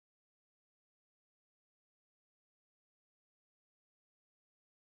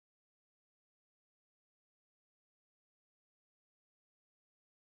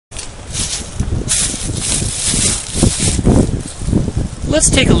Let's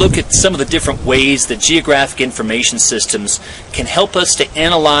take a look at some of the different ways that geographic information systems can help us to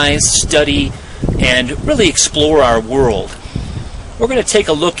analyze, study, and really explore our world. We're going to take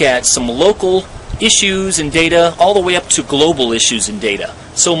a look at some local issues and data all the way up to global issues and data.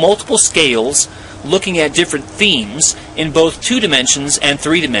 So multiple scales looking at different themes in both 2 dimensions and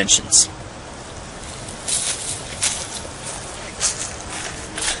 3 dimensions.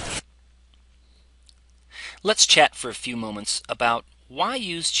 Let's chat for a few moments about why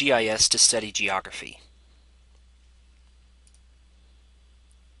use GIS to study geography.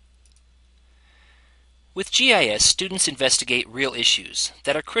 With GIS, students investigate real issues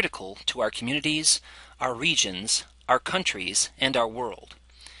that are critical to our communities, our regions, our countries, and our world.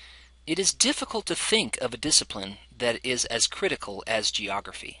 It is difficult to think of a discipline that is as critical as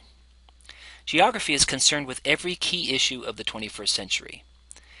geography. Geography is concerned with every key issue of the 21st century: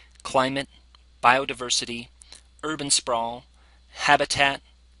 climate, biodiversity, urban sprawl, habitat,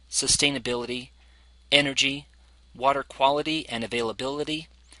 sustainability, energy, water quality and availability,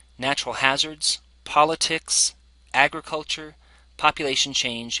 natural hazards, politics, agriculture, population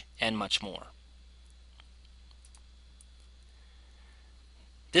change, and much more.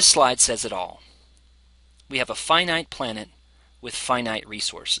 This slide says it all. We have a finite planet with finite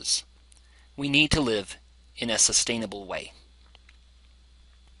resources. We need to live in a sustainable way.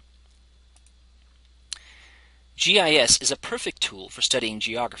 GIS is a perfect tool for studying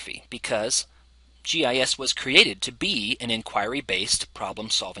geography because GIS was created to be an inquiry-based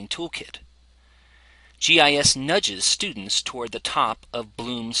problem-solving toolkit. GIS nudges students toward the top of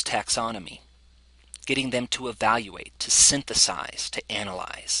Bloom's taxonomy, getting them to evaluate, to synthesize, to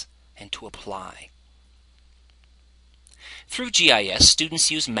analyze, and to apply. Through GIS, students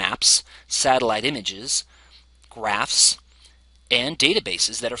use maps, satellite images, graphs, and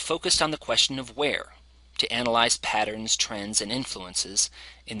databases that are focused on the question of where, to analyze patterns, trends, and influences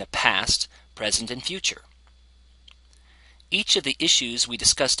in the past, present, and future. Each of the issues we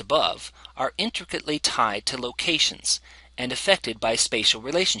discussed above are intricately tied to locations and affected by spatial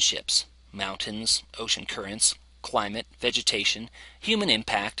relationships: mountains, ocean currents, climate, vegetation, human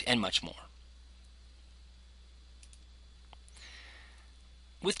impact, and much more.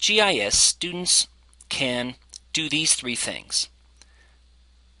 With GIS, students can do these 3 things.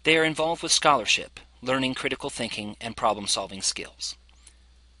 They are involved with scholarship, learning critical thinking and problem-solving skills.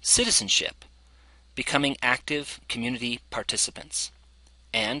 Citizenship, becoming active community participants.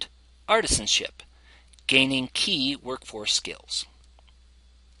 And artisanship, gaining key workforce skills.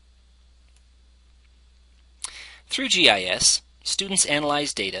 Through GIS, students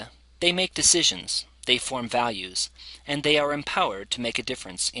analyze data, they make decisions, they form values, and they are empowered to make a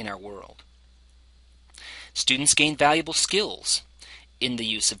difference in our world. Students gain valuable skills in the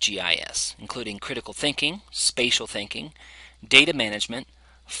use of GIS, including critical thinking, spatial thinking, data management,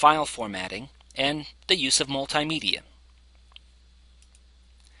 file formatting, and the use of multimedia.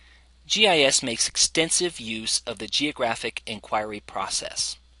 GIS makes extensive use of the geographic inquiry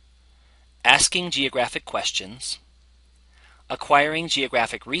process: asking geographic questions, acquiring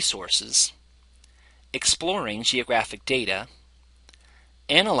geographic resources, exploring geographic data,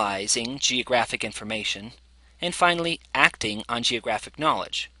 analyzing geographic information, and finally acting on geographic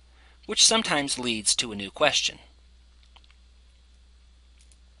knowledge, which sometimes leads to a new question.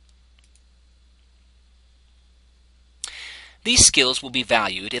 These skills will be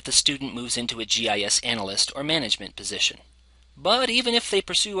valued if the student moves into a GIS analyst or management position. But even if they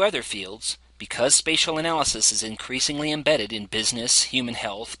pursue other fields, because spatial analysis is increasingly embedded in business, human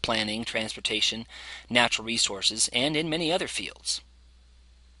health, planning, transportation, natural resources, and in many other fields.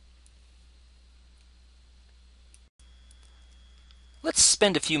 Let's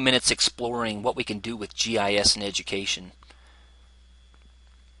spend a few minutes exploring what we can do with GIS in education.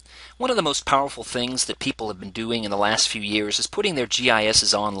 One of the most powerful things that people have been doing in the last few years is putting their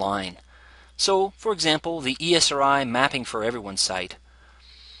GISs online. So, for example, the ESRI Mapping for Everyone site.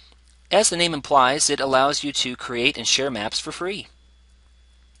 As the name implies, it allows you to create and share maps for free.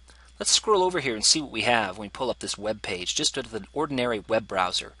 Let's scroll over here and see what we have when we pull up this web page, just out of an ordinary web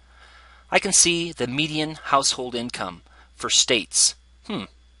browser. I can see the median household income for states.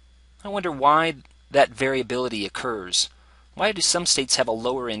 I wonder why that variability occurs. Why do some states have a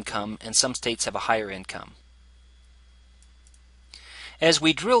lower income and some states have a higher income? As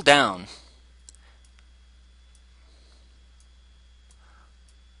we drill down,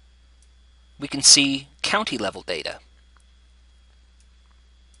 we can see county level data.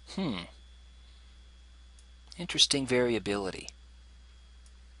 Interesting variability.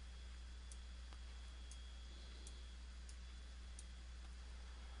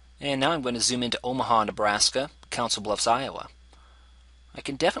 And now I'm going to zoom into Omaha, Nebraska, Council Bluffs, Iowa. I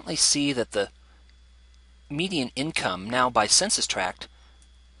can definitely see that the median income now by census tract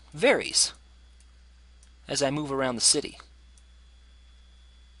varies as I move around the city.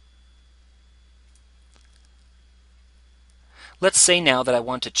 Let's say now that I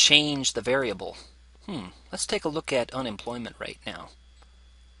want to change the variable. Let's take a look at unemployment rate now.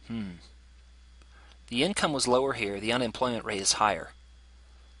 The income was lower here, the unemployment rate is higher.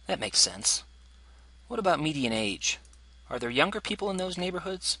 That makes sense. What about median age? Are there younger people in those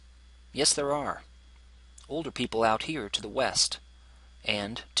neighborhoods? Yes, there are. Older people out here to the west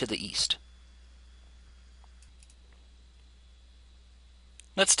and to the east.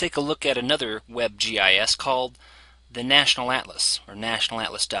 Let's take a look at another web GIS called the National Atlas, or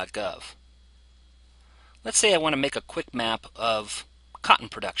nationalatlas.gov. Let's say I want to make a quick map of cotton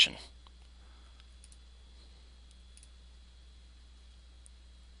production.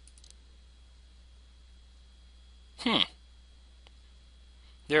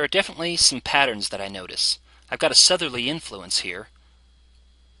 There are definitely some patterns that I notice. I've got a southerly influence here.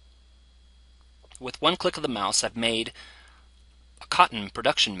 With one click of the mouse, I've made a cotton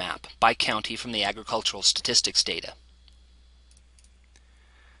production map by county from the agricultural statistics data.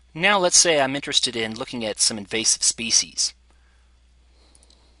 Now let's say I'm interested in looking at some invasive species.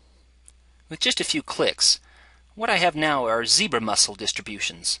 With just a few clicks, what I have now are zebra mussel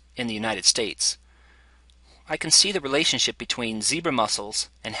distributions in the United States. I can see the relationship between zebra mussels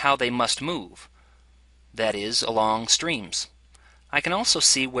and how they must move, that is, along streams. I can also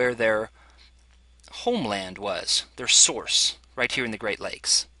see where their homeland was, their source, right here in the Great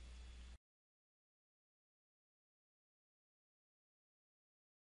Lakes.